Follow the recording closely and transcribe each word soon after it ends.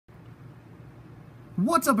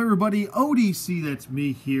What's up, everybody? ODC, that's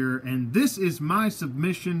me here, and this is my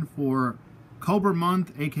submission for Cobra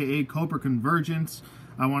Month, aka Cobra Convergence.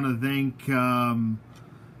 I want to thank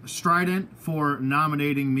Strident for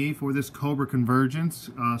nominating me for this Cobra Convergence.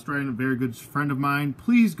 Strident, a very good friend of mine.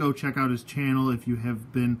 Please go check out his channel if you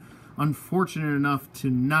have been unfortunate enough to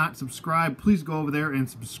not subscribe. Please go over there and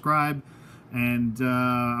subscribe. And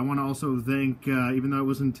I want to also thank, even though I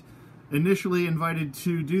wasn't initially invited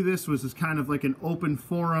to do this, was this kind of like an open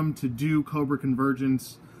forum to do Cobra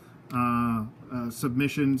Convergence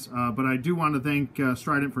submissions, but I do want to thank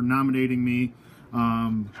Strident for nominating me.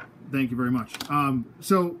 Thank you very much.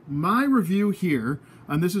 So my review here,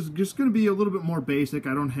 and this is just going to be a little bit more basic.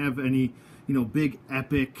 I don't have any, big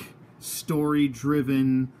epic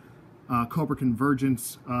story-driven Cobra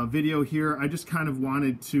Convergence video here. I just kind of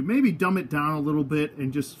wanted to maybe dumb it down a little bit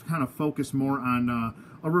and just kind of focus more on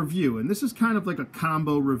a review. And this is kind of like a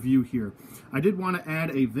combo review here. I did want to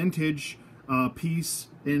add a vintage piece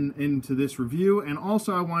into this review, and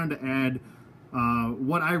also I wanted to add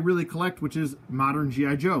what I really collect, which is modern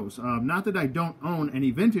G.I. Joes. Not that I don't own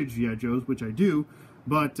any vintage G.I. Joes, which I do,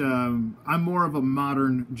 but I'm more of a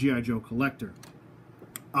modern G.I. Joe collector.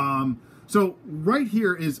 So right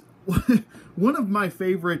here is one of my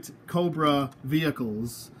favorite Cobra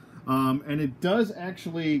vehicles, and it does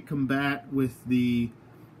actually combat with the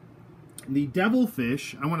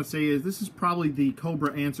Devilfish. I want to say this is probably the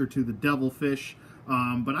Cobra answer to the Devilfish,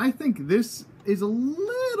 but I think this is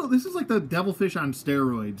this is like the Devilfish on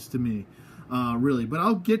steroids to me, really. But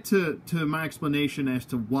I'll get to my explanation as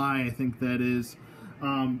to why I think that is.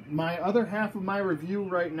 My other half of my review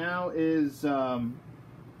right now is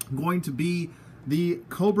going to be the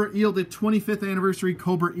Cobra EEL, the 25th anniversary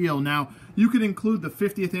Cobra EEL. Now, you could include the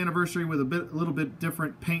 50th anniversary with a little bit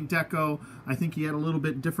different paint deco. I think he had a little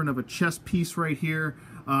bit different of a chest piece right here.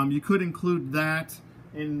 You could include that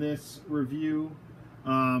in this review,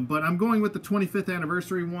 but I'm going with the 25th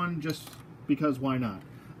anniversary one just because why not?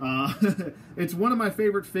 It's one of my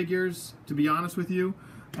favorite figures, to be honest with you,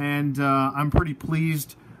 and I'm pretty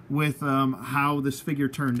pleased with how this figure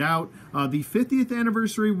turned out. The 50th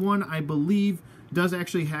anniversary one, I believe, does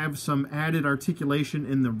actually have some added articulation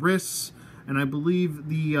in the wrists, and I believe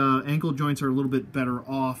the ankle joints are a little bit better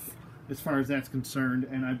off as far as that's concerned,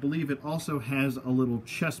 and I believe it also has a little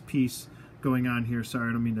chest piece going on here. Sorry,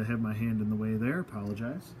 I don't mean to have my hand in the way there.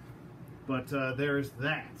 Apologize. But there's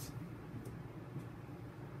that.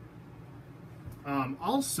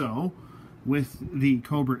 Also, with the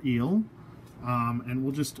Cobra EEL, and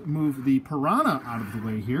we'll just move the Piranha out of the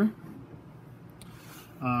way here.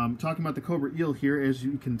 Talking about the Cobra EEL here, as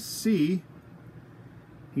you can see,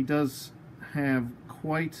 he does have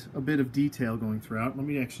quite a bit of detail going throughout. Let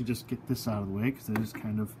me actually just get this out of the way because it is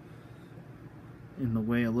kind of in the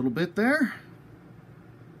way a little bit there.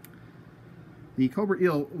 The Cobra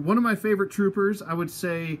EEL, one of my favorite troopers, I would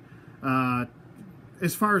say,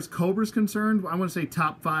 as far as Cobra's concerned, I want to say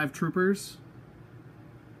top 5 troopers.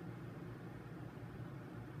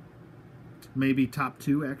 Maybe top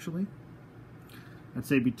 2, actually. I'd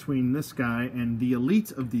say between this guy and the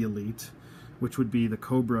elite of the elite, which would be the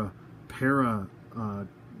Cobra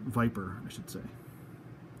Viper, I should say.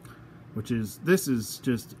 This is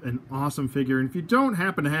just an awesome figure. And if you don't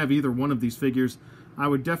happen to have either one of these figures, I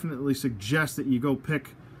would definitely suggest that you go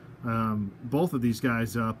pick both of these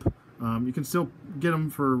guys up. You can still get them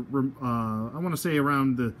for, I want to say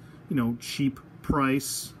around the, cheap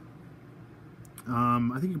price. I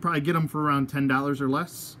think you can probably get them for around $10 or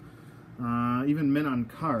less, even mint on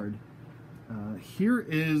card. Here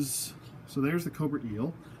is, so there's the Cobra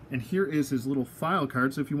EEL, and here is his little file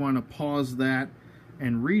card, so if you want to pause that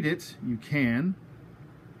and read it, you can.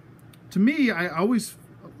 To me, I always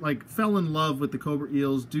fell in love with the Cobra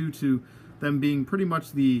EELs due to them being pretty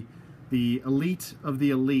much the elite of the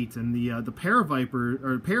elite, and the paraviper,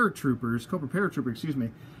 or paratroopers, Cobra paratrooper, excuse me,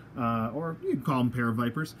 or you can call them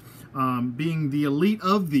paravipers, being the elite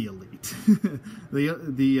of the elite.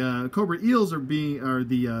 the Cobra EELs are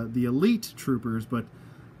the elite troopers, but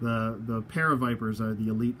the paravipers are the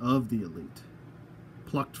elite of the elite,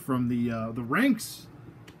 plucked from the ranks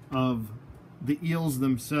of the eels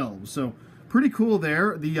themselves. So pretty cool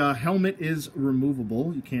there. The helmet is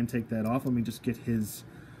removable. You can take that off. Let me just get his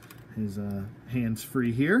hands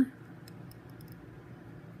free here.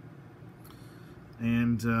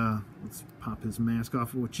 And let's pop his mask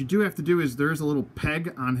off. What you do have to do is there's a little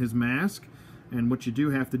peg on his mask, and what you do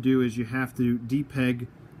have to do is you have to depeg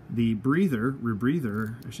the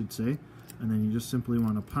rebreather, I should say, and then you just simply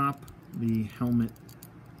want to pop the helmet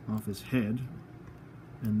off his head,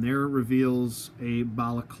 and there reveals a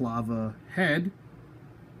balaclava head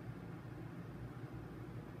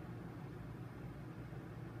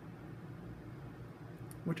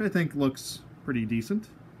which I think looks pretty decent.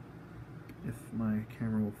 If my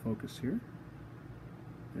camera will focus here.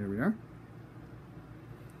 There we are.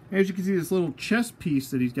 As you can see, this little chest piece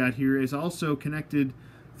that he's got here is also connected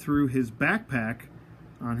through his backpack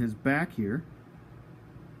on his back here.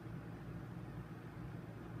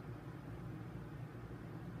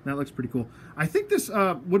 That looks pretty cool. I think this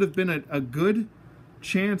would have been a good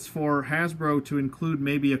chance for Hasbro to include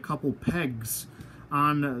maybe a couple pegs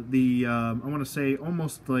on the, I want to say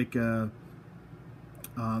almost like the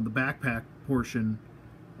backpack portion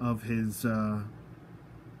of his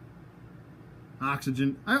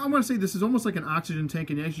oxygen. I want to say this is almost like an oxygen tank,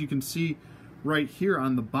 and as you can see right here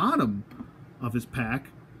on the bottom of his pack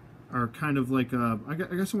are kind of like, I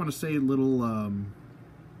guess I want to say little,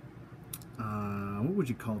 what would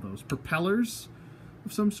you call those? Propellers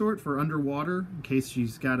of some sort for underwater, in case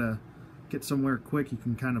she's got to get somewhere quick. He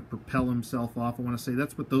can kind of propel himself off. I want to say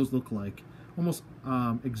that's what those look like. Almost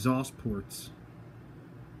exhaust ports.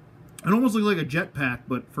 It almost looks like a jetpack,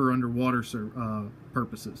 but for underwater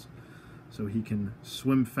purposes. So he can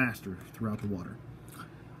swim faster throughout the water.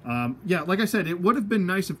 Yeah, like I said, it would have been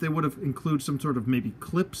nice if they would have included some sort of maybe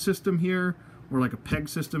clip system here, or like a peg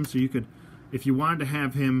system, so you could, if you wanted to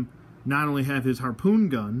have him not only have his harpoon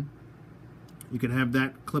gun, you could have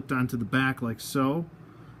that clipped onto the back like so.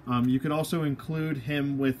 You could also include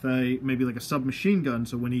him with maybe like a submachine gun,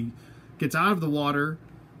 so when he gets out of the water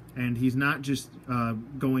and he's not just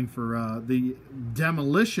going for the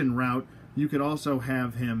demolition route, you could also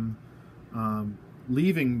have him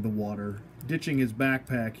leaving the water, ditching his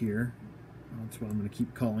backpack here. That's what I'm going to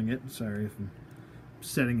keep calling it. Sorry if I'm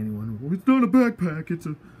upsetting anyone. Well, it's not a backpack, it's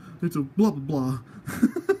a blah blah blah.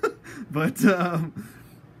 But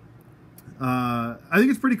I think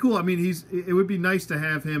it's pretty cool. I mean, it would be nice to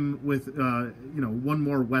have him with you know, one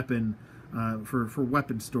more weapon for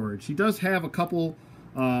weapon storage. He does have a couple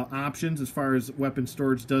options as far as weapon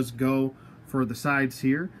storage does go for the sides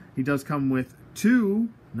here. He does come with 2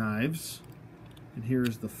 knives, and here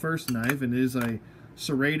is the first knife, and it is a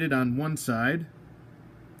serrated on one side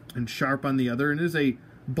and sharp on the other, and it is a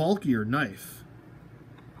bulkier knife.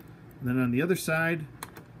 And then on the other side,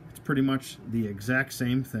 it's pretty much the exact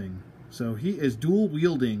same thing. So he is dual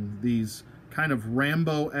wielding these kind of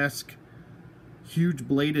Rambo-esque huge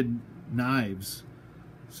bladed knives.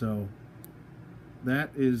 So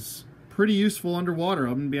that is pretty useful underwater,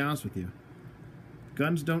 I'm gonna be honest with you.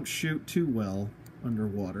 Guns don't shoot too well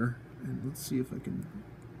underwater. And let's see if I can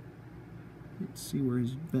see where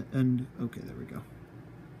his end. Okay, there we go.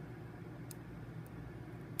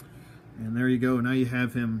 And there you go. Now you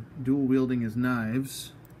have him dual wielding his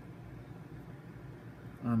knives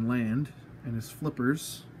on land, and his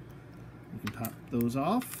flippers. You can pop those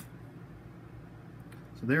off.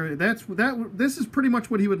 So there, this is pretty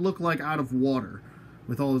much what he would look like out of water,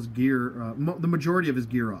 with all his gear, the majority of his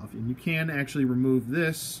gear off. And you can actually remove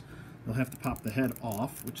this. You'll have to pop the head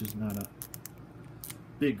off, which is not a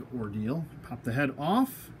big ordeal. Pop the head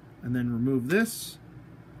off, and then remove this,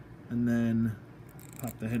 and then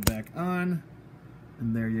pop the head back on,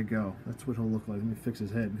 and there you go. That's what he'll look like. Let me fix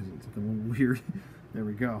his head because it's looking a little weird. There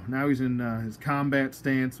we go. Now he's in his combat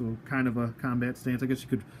stance, or kind of a combat stance. I guess you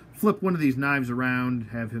could flip one of these knives around,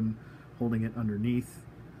 have him holding it underneath.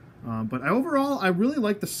 But overall, I really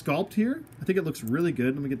like the sculpt here. I think it looks really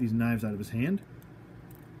good. Let me get these knives out of his hand.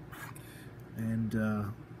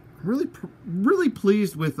 And really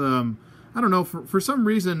pleased with, I don't know, for some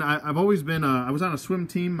reason, I've always been, I was on a swim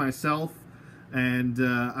team myself, and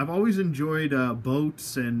I've always enjoyed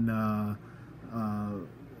boats and,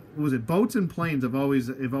 what was it, boats and planes have always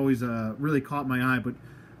really caught my eye. But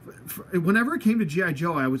whenever it came to G.I.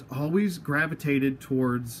 Joe, I was always gravitated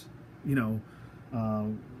towards, you know,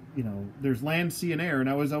 there's land, sea, and air, and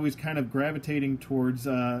I was always kind of gravitating towards,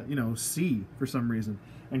 you know, sea for some reason.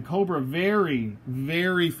 And Cobra very,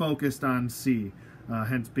 very focused on sea,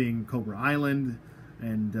 hence being Cobra Island,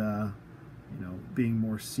 and you know, being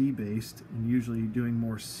more sea-based, and usually doing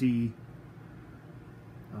more sea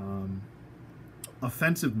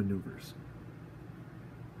offensive maneuvers.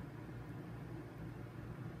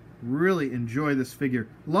 Really enjoy this figure.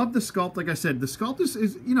 Love the sculpt. Like I said, the sculpt is,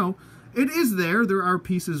 you know, it is there. There are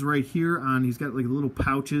pieces right here on, he's got like little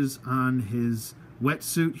pouches on his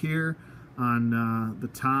wetsuit here on the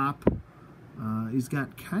top. He's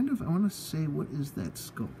got kind of, I want to say, what is that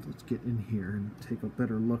sculpt? Let's get in here and take a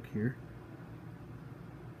better look here.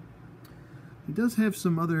 He does have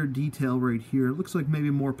some other detail right here. It looks like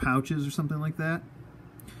maybe more pouches or something like that.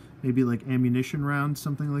 Maybe like ammunition rounds,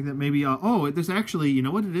 something like that. Maybe, oh, there's actually, you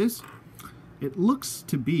know what it is? It looks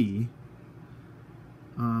to be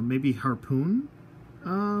maybe harpoon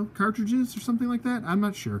cartridges or something like that. I'm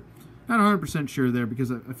not sure. Not 100% sure there,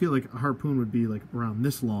 because I feel like a harpoon would be like around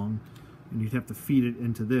this long, and you'd have to feed it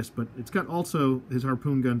into this. But it's got also, his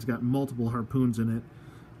harpoon gun's got multiple harpoons in it,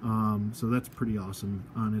 so that's pretty awesome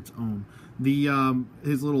on its own. The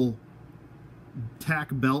his little tack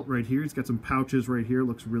belt right here, he's got some pouches right here,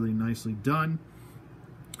 looks really nicely done.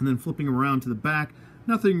 And then flipping around to the back,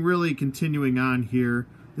 nothing really continuing on here.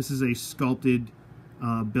 This is a sculpted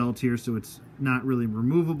belt here, so it's not really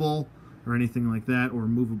removable or anything like that, or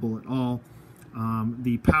movable at all.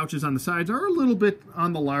 The pouches on the sides are a little bit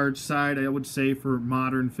on the large side, I would say, for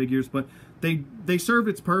modern figures, but they serve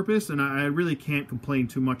its purpose, and I really can't complain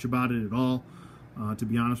too much about it at all, to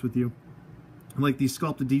be honest with you. I like the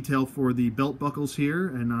sculpted detail for the belt buckles here,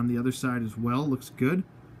 and on the other side as well. Looks good.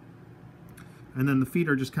 And then the feet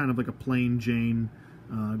are just kind of like a plain Jane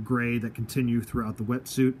gray that continue throughout the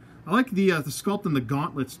wetsuit. I like the sculpt in the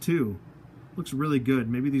gauntlets too. Looks really good.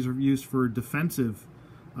 Maybe these are used for defensive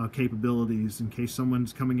capabilities in case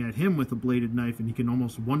someone's coming at him with a bladed knife and he can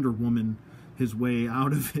almost Wonder Woman his way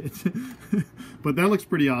out of it. But that looks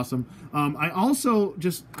pretty awesome. I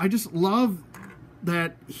just love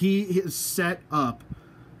that he is set up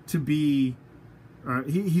to be,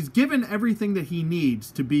 he's given everything that he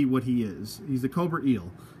needs to be what he is. He's the Cobra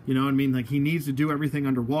EEL. You know what I mean? Like, he needs to do everything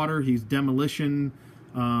underwater. He's demolition.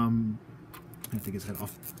 I take his head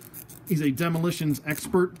off. He's a demolitions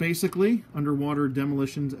expert, basically. Underwater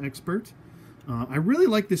demolitions expert. I really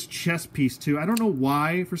like this chest piece, too. I don't know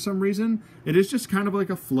why, for some reason. It is just kind of like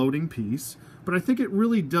a floating piece. But I think it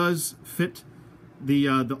really does fit the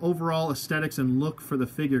overall aesthetics and look for the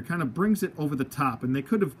figure. Kind of brings it over the top. And they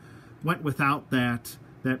could have went without that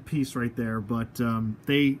piece right there, but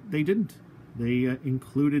they didn't. They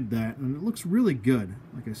included that, and it looks really good,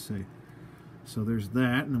 like I say. So there's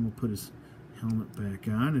that, and then we'll put his helmet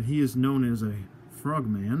back on, and he is known as a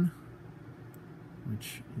frogman,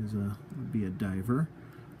 which is would be a diver.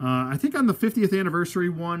 I think on the 50th anniversary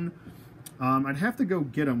one, I'd have to go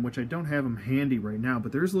get him, which I don't have him handy right now,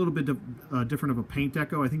 but there's a little bit of, different of a paint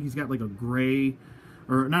deco. I think he's got like a gray,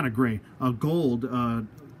 or not a gray, a gold,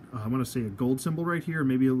 I want to say a gold symbol right here,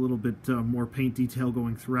 maybe a little bit more paint detail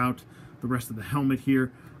going throughout the rest of the helmet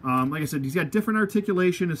here. Like I said, he's got different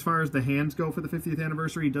articulation as far as the hands go for the 50th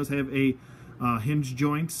anniversary. He does have a hinge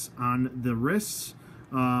joints on the wrists.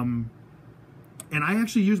 And I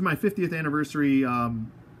actually used my 50th anniversary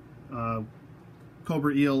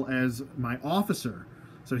Cobra EEL as my officer.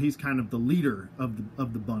 So he's kind of the leader of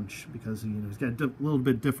the bunch, because he's got a little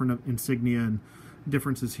bit different of insignia and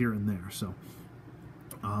differences here and there. So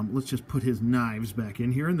let's just put his knives back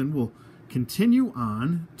in here, and then we'll continue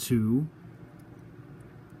on to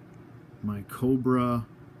my Cobra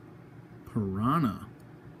Piranha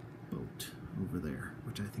boat over there,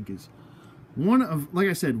 which I think is one of, like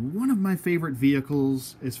I said, one of my favorite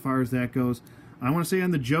vehicles as far as that goes. I want to say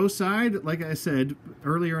on the Joe side, like I said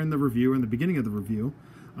earlier in the review, in the beginning of the review,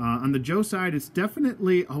 on the Joe side, it's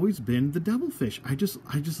definitely always been the Devilfish. I just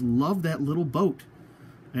love that little boat,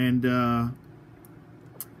 and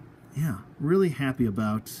yeah, really happy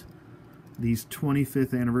about these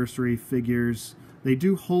 25th anniversary figures. They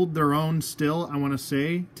do hold their own still, I want to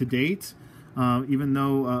say, to date. Even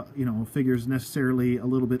though, you know, a figure is necessarily a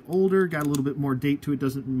little bit older, got a little bit more date to it,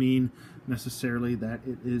 doesn't mean necessarily that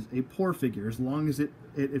it is a poor figure. As long as it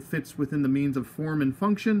fits within the means of form and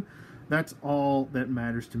function, that's all that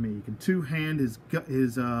matters to me. You can two-hand his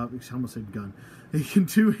I almost said gun. You can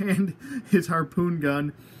two-hand his harpoon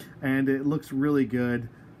gun, and it looks really good.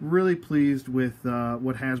 Really pleased with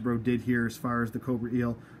what Hasbro did here as far as the Cobra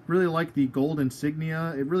EEL. Really like the gold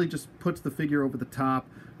insignia. It really just puts the figure over the top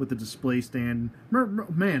with the display stand.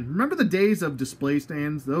 Man, remember the days of display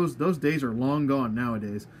stands? Those days are long gone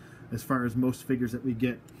nowadays as far as most figures that we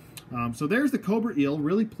get. So there's the Cobra EEL.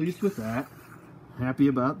 Really pleased with that. Happy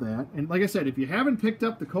about that. And like I said, if you haven't picked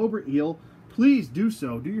up the Cobra EEL, please do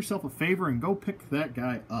so. Do yourself a favor and go pick that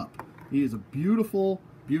guy up. He is a beautiful,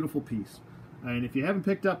 beautiful piece. And if you haven't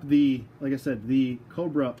picked up the, like I said, the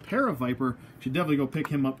Cobra Paraviper, you should definitely go pick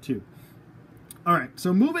him up too. All right,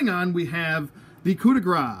 so moving on, we have the coup de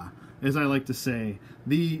grace, as I like to say,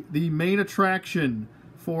 the main attraction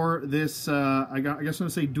for this, I guess I'm going to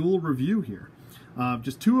say dual review here.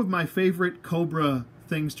 Just two of my favorite Cobra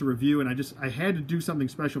things to review, and I had to do something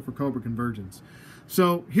special for Cobra Convergence.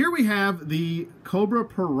 So here we have the Cobra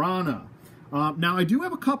Piranha. Now I do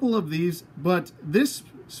have a couple of these, but this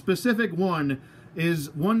specific one is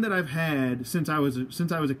one that I've had since I was a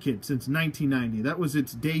kid, since 1990. That was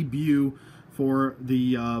its debut for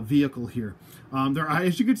the vehicle here.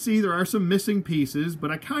 As you can see, there are some missing pieces,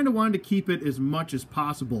 but I kind of wanted to keep it as much as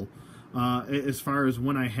possible as far as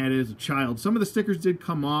when I had it as a child. Some of the stickers did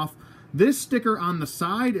come off. This sticker on the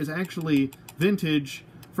side is actually vintage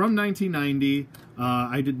from 1990.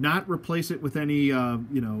 I did not replace it with any, you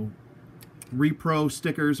know, repro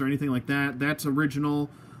stickers or anything like that. That's original.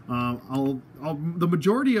 The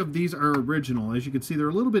majority of these are original. As you can see, they're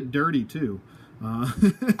a little bit dirty too.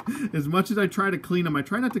 As much as I try to clean them, I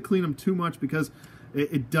try not to clean them too much because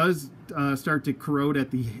it does start to corrode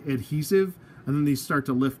at the adhesive, and then these start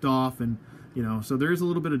to lift off, and you know, so there's a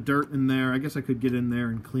little bit of dirt in there. I guess I could get in there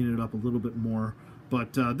and clean it up a little bit more.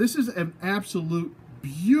 But this is an absolute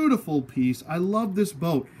beautiful piece. I love this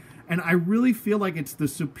boat, and I really feel like it's the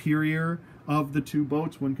superior of the two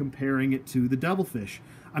boats when comparing it to the Devilfish.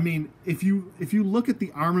 I mean, if you look at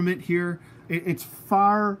the armament here, it's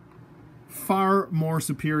far more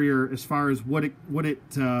superior as far as what it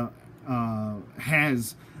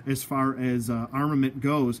has as far as armament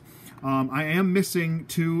goes. I am missing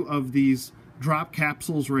two of these drop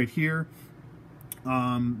capsules right here.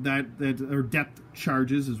 That are depth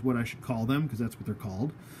charges is what I should call them, because that's what they're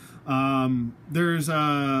called. There's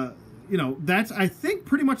you know, that's, I think,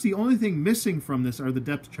 pretty much the only thing missing from this are the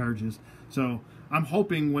depth charges. So I'm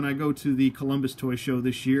hoping when I go to the Columbus Toy Show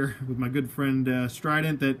this year with my good friend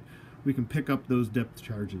Strident that we can pick up those depth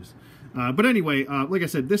charges. But anyway, like I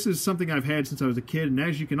said, this is something I've had since I was a kid, and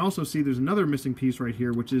as you can also see, there's another missing piece right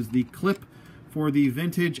here, which is the clip for the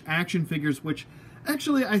vintage action figures, which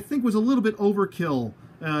actually I think was a little bit overkill,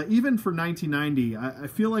 even for 1990. I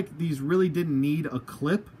feel like these really didn't need a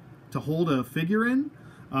clip to hold a figure in,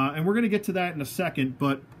 and we're going to get to that in a second,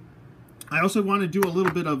 but I also want to do a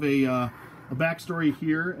little bit of a backstory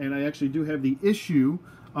here, and I actually do have the issue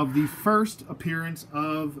of the first appearance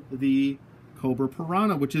of the Cobra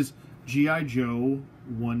Piranha, which is G.I. Joe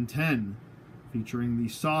 110, featuring the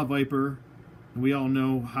Saw Viper, and we all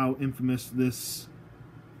know how infamous this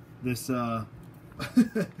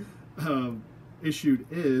issued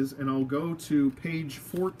is, and I'll go to page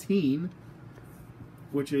 14,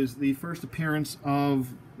 which is the first appearance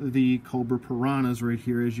of the Cobra Piranhas right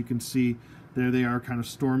here. As you can see, there they are kind of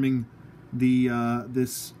storming the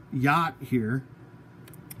this yacht here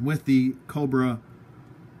with the Cobra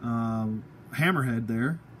hammerhead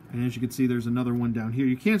there, and as you can see, there's another one down here.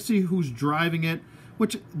 You can't see who's driving it,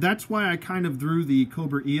 which that's why I kind of threw the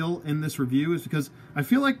Cobra EEL in this review, is because I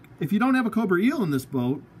feel like if you don't have a Cobra EEL in this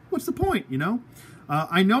boat, what's the point, you know?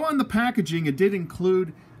 I know on the packaging it did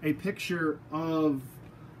include a picture of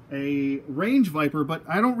a Range Viper, but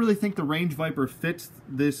I don't really think the Range Viper fits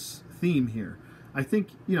this theme here. I think,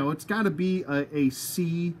 you know, it's got to be a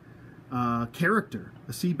sea character,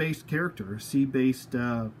 a sea-based character, a sea-based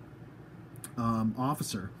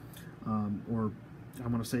officer, or I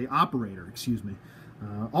want to say operator, excuse me.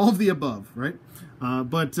 All of the above, right?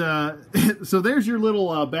 So there's your little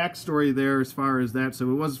backstory there as far as that.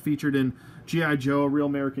 So it was featured in G.I. Joe, a Real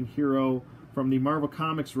American Hero, from the Marvel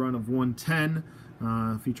Comics run of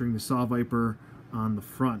 110, featuring the Saw Viper on the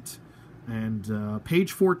front. And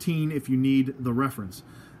page 14 if you need the reference.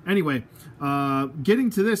 Anyway, getting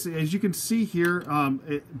to this, as you can see here,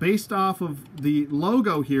 based off of the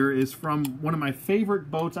logo here, is from one of my favorite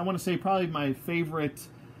boats. I want to say probably my favorite,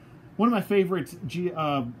 one of my favorite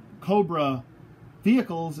Cobra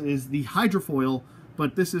vehicles is the hydrofoil,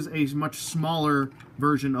 but this is a much smaller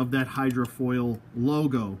version of that hydrofoil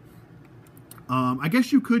logo. I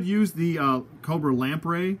guess you could use the Cobra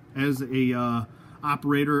Lamprey as a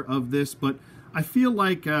operator of this, but I feel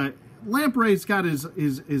like Lamprey's got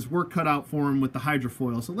his work cut out for him with the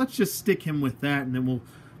hydrofoil, so let's just stick him with that, and then we'll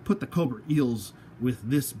put the Cobra EELs with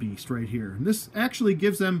this beast right here. And this actually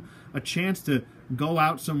gives them a chance to go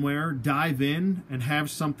out somewhere, dive in, and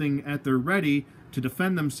have something at their ready to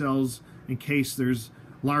defend themselves in case there's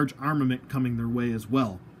large armament coming their way as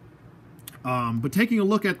well. But taking a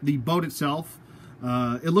look at the boat itself,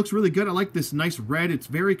 it looks really good. I like this nice red. It's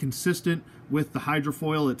very consistent with the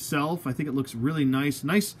hydrofoil itself. I think it looks really nice.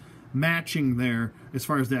 Nice matching there as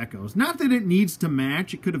far as that goes. Not that it needs to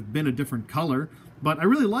match. It could have been a different color, but I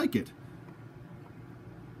really like it.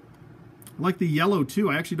 I like the yellow too.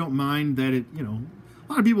 I actually don't mind that it, you know,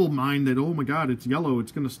 a lot of people mind that, oh my god, it's yellow,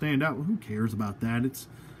 it's going to stand out. Well, who cares about that? It's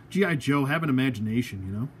G.I. Joe. Have an imagination,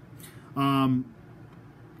 you know.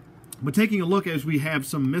 But taking a look, as we have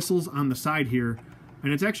some missiles on the side here,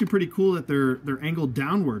 and it's actually pretty cool that they're angled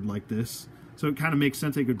downward like this, so it kind of makes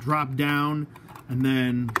sense. They could drop down and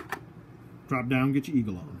then drop down, get your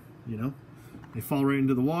eagle on, you know. They fall right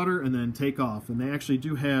into the water and then take off, and they actually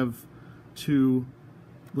do have two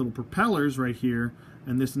little propellers right here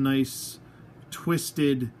and this nice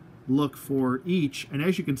twisted look for each, and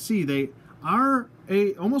as you can see, they are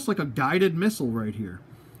almost like a guided missile right here.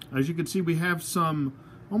 As you can see, we have some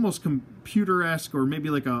almost computer-esque, or maybe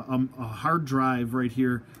like a hard drive right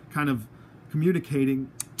here, kind of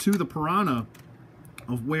communicating to the Piranha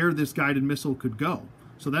of where this guided missile could go.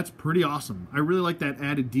 So that's pretty awesome. I really like that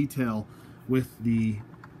added detail with the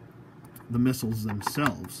missiles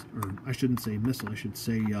themselves. Or I shouldn't say missile, I should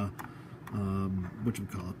say, what you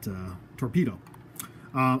call it, torpedo.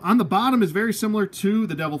 On the bottom is very similar to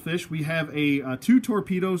the Devilfish. We have two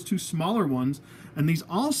torpedoes, two smaller ones, and these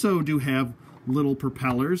also do have little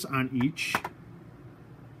propellers on each.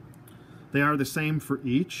 They are the same for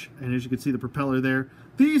each, and as you can see, the propeller there.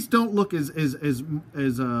 These don't look as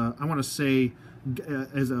I want to say,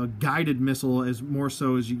 as a guided missile, as more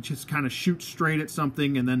so as you just kind of shoot straight at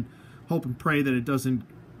something and then hope and pray that it doesn't,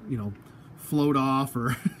 you know, float off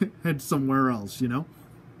or head somewhere else, you know.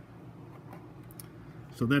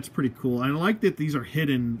 So that's pretty cool. And I like that these are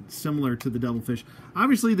hidden similar to the Devilfish.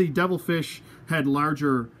 Obviously, the Devilfish had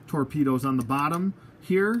larger torpedoes on the bottom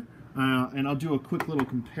here. And I'll do a quick little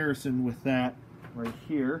comparison with that right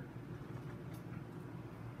here.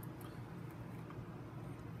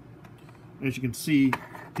 As you can see,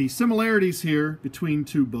 the similarities here between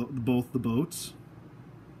both the boats.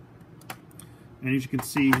 And as you can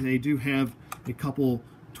see, they do have a couple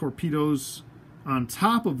torpedoes on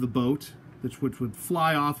top of the boat, which would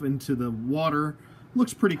fly off into the water.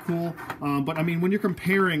 Looks pretty cool. But I mean, when you're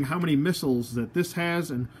comparing how many missiles that this has,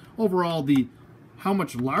 and overall how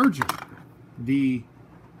much larger I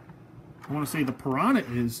want to say the Piranha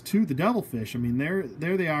is to the Devilfish. I mean,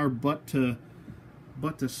 there they are, but to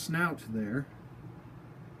snout there,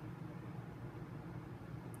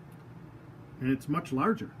 and it's much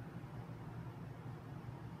larger.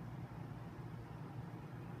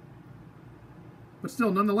 But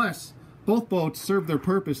still, nonetheless, both boats serve their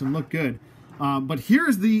purpose and look good. But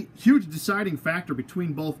here's the huge deciding factor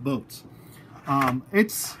between both boats.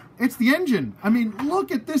 It's the engine. I mean,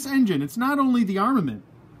 look at this engine. It's not only the armament,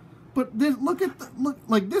 but this,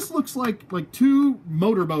 this looks like two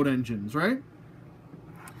motorboat engines, right?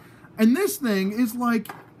 And this thing is like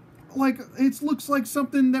it looks like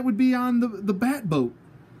something that would be on the Bat boat.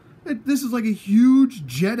 This is like a huge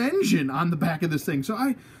jet engine on the back of this thing. So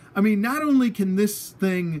I mean, not only can this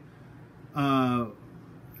thing's armed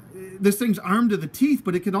to the teeth,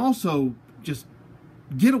 but it can also just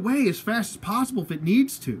get away as fast as possible if it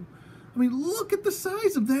needs to. I mean, look at the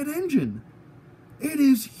size of that engine. It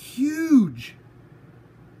is huge.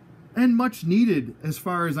 And much needed as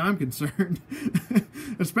far as I'm concerned.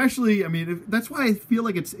 Especially, I mean, that's why I feel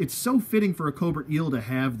like it's so fitting for a Cobra EEL to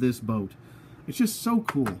have this boat. It's just so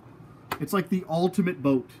cool. It's like the ultimate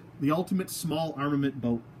boat. The ultimate small armament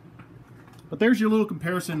boat. But there's your little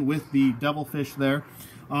comparison with the Devilfish there.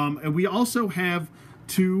 And we also have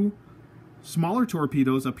two smaller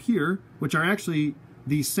torpedoes up here, which are actually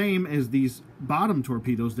the same as these bottom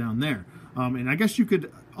torpedoes down there. And I guess you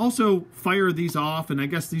could also fire these off, and I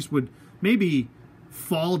guess these would maybe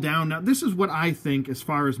fall down. Now, this is what I think as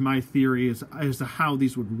far as my theory is as to how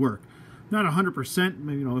these would work. Not 100%,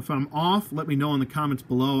 you know, if I'm off, let me know in the comments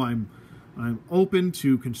below. I'm open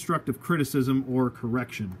to constructive criticism or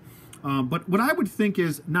correction. But what I would think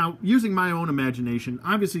is, now, using my own imagination,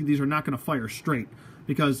 obviously these are not going to fire straight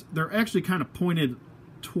because they're actually kind of pointed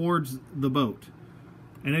towards the boat.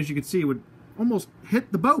 And as you can see, it would almost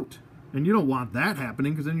hit the boat. And you don't want that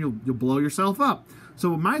happening because then you'll blow yourself up.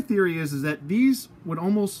 So my theory is that these would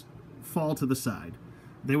almost fall to the side.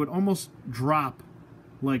 They would almost drop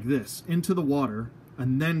like this into the water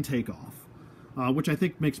and then take off, which I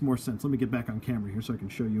think makes more sense. Let me get back on camera here so I can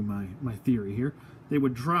show you my theory here. They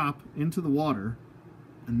would drop into the water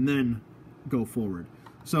and then go forward.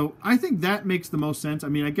 So I think that makes the most sense. I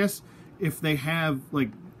mean, I guess if they have like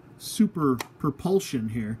super propulsion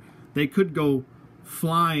here, they could go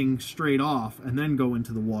flying straight off and then go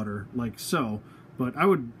into the water like so. But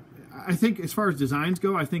I think as far as designs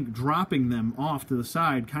go, I think dropping them off to the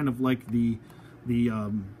side, kind of like the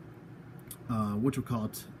what you call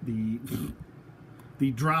it,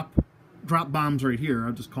 the drop bombs right here.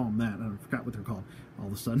 I'll just call them that. I forgot what they're called all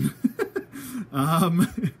of a sudden.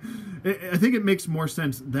 I think it makes more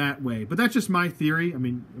sense that way, but that's just my theory. I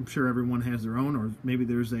mean, I'm sure everyone has their own, or maybe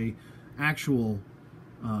there's a actual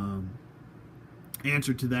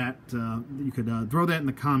answer to that. You could throw that in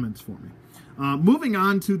the comments for me. Moving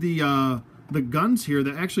on to the guns here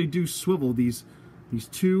that actually do swivel. These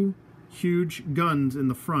two huge guns in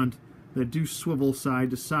the front that do swivel side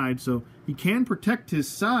to side, so he can protect his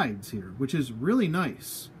sides here, which is really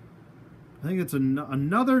nice. I think it's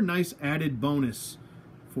another nice added bonus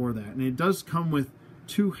for that. And it does come with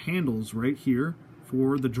two handles right here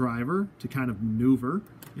for the driver to kind of maneuver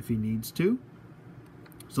if he needs to.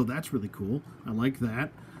 so that's really cool. I like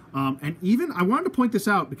that. And even, I wanted to point this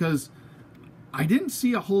out because I didn't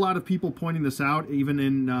see a whole lot of people pointing this out, even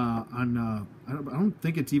in, I don't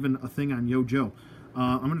think it's even a thing on Yojo.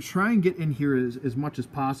 I'm going to try and get in here as much as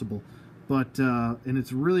possible, but, and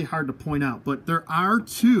it's really hard to point out, but there are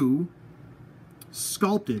two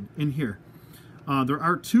sculpted in here. There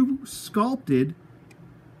are two sculpted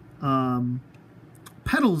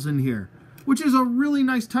pedals in here, which is a really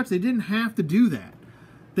nice touch. They didn't have to do that.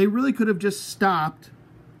 They really could have just stopped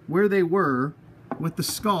where they were with the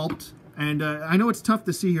sculpt. And I know it's tough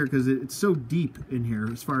to see here because it's so deep in here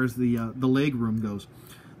as far as the leg room goes.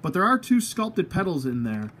 But there are two sculpted pedals in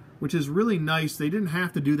there, which is really nice. They didn't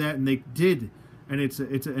have to do that, and they did. And it's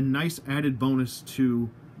a nice added bonus to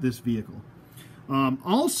this vehicle.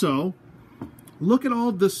 Also, look at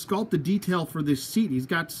all the sculpted detail for this seat. He's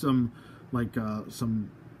got some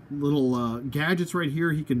some little gadgets right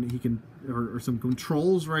here. He can or some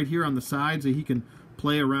controls right here on the sides that he can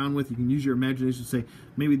play around with. You can use your imagination to say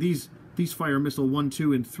maybe these fire missile 1,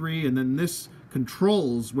 2, and 3, and then this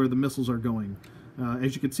controls where the missiles are going.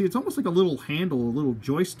 As you can see, it's almost like a little handle, a little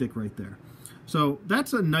joystick right there. So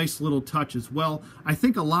that's a nice little touch as well. I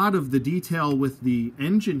think a lot of the detail with the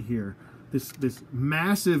engine here, this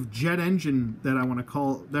massive jet engine that I want to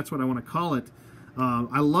call, that's what I want to call it.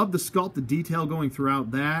 I love the sculpted detail going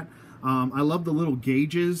throughout that. I love the little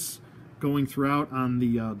gauges going throughout on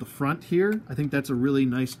the front here. I think that's a really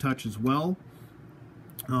nice touch as well.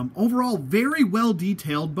 Overall, very well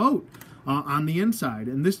detailed boat on the inside,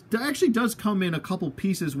 and this actually does come in a couple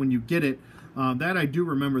pieces when you get it. That I do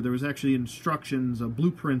remember. There was actually instructions,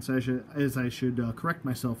 blueprints, as I should correct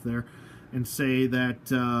myself there, and say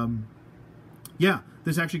that yeah,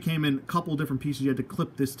 this actually came in a couple different pieces. You had to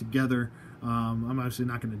clip this together. I'm obviously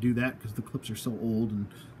not going to do that because the clips are so old and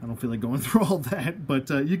I don't feel like going through all that, but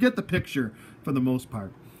you get the picture for the most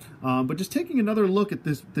part. But just taking another look at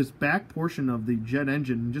this back portion of the jet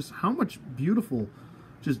engine and just how much beautiful,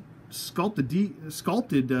 just sculpted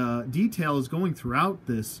detail is going throughout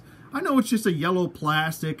this. I know it's just a yellow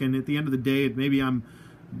plastic, and at the end of the day, maybe I'm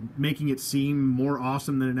making it seem more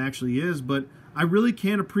awesome than it actually is, but I really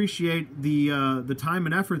can't appreciate the time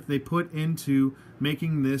and effort they put into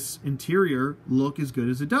making this interior look as good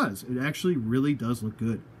as it does. It actually really does look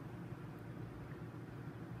good.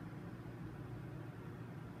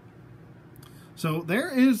 So there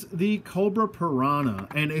is the Cobra Piranha,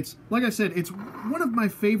 and it's, like I said, it's one of my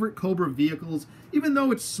favorite Cobra vehicles. Even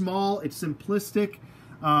though it's small, it's simplistic.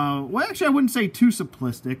 Well, actually, I wouldn't say too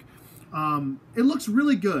simplistic. It looks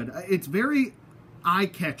really good. It's very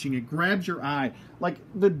eye-catching. It grabs your eye. Like,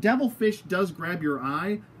 the Devilfish does grab your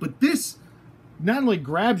eye, but this not only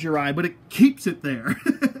grabs your eye, but it keeps it there.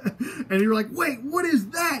 And you're like, wait, what is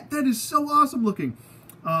that? That is so awesome looking.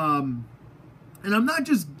 And I'm not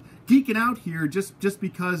just geeking out here just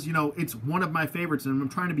because, you know, it's one of my favorites and I'm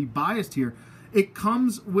trying to be biased here. It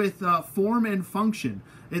comes with form and function.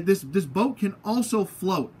 This boat can also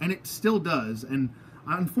float, and it still does. And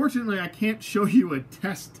unfortunately, I can't show you a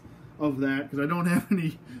test of that because I don't have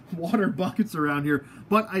any water buckets around here.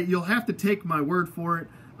 But you'll have to take my word for it.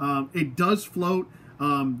 It does float.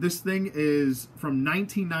 This thing is from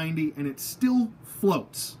 1990, and it still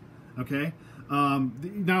floats. Okay.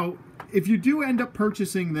 Now, if you do end up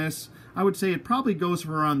purchasing this, I would say it probably goes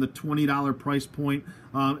for around the $20 price point.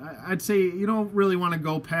 I'd say you don't really want to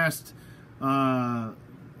go past around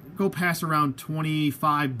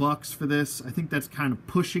 $25 for this. I think that's kind of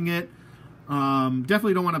pushing it.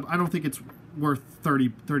 Definitely don't want to. I don't think it's worth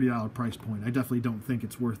 $30 price point. I definitely don't think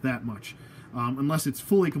it's worth that much. Unless it's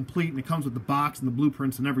fully complete and it comes with the box and the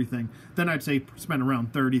blueprints and everything, then I'd say spend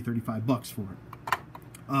around $35 for it.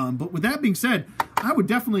 But with that being said, I would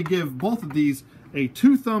definitely give both of these a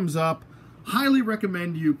 2 thumbs up. Highly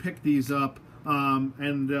recommend you pick these up.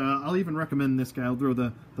 And I'll even recommend this guy. I'll throw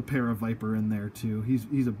the Para Viper in there too.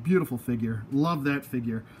 He's a beautiful figure. Love that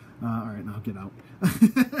figure. All right, now I'll get out.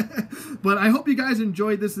 But I hope you guys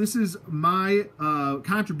enjoyed this. This is my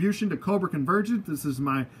contribution to Cobra Convergence. This is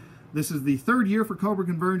the 3rd year for Cobra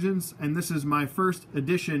Convergence, and this is my first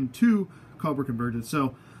addition to Cobra Convergence.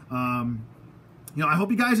 So, you know, I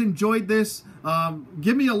hope you guys enjoyed this.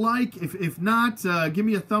 Give me a like. If not, give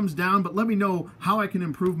me a thumbs down, but let me know how I can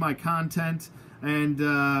improve my content. And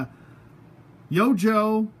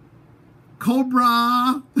Yojo, Cobra,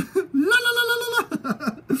 la la la la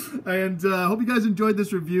la. And hope you guys enjoyed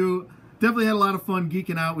this review. Definitely had a lot of fun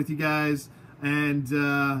geeking out with you guys. And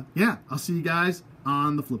yeah, I'll see you guys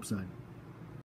on the flip side.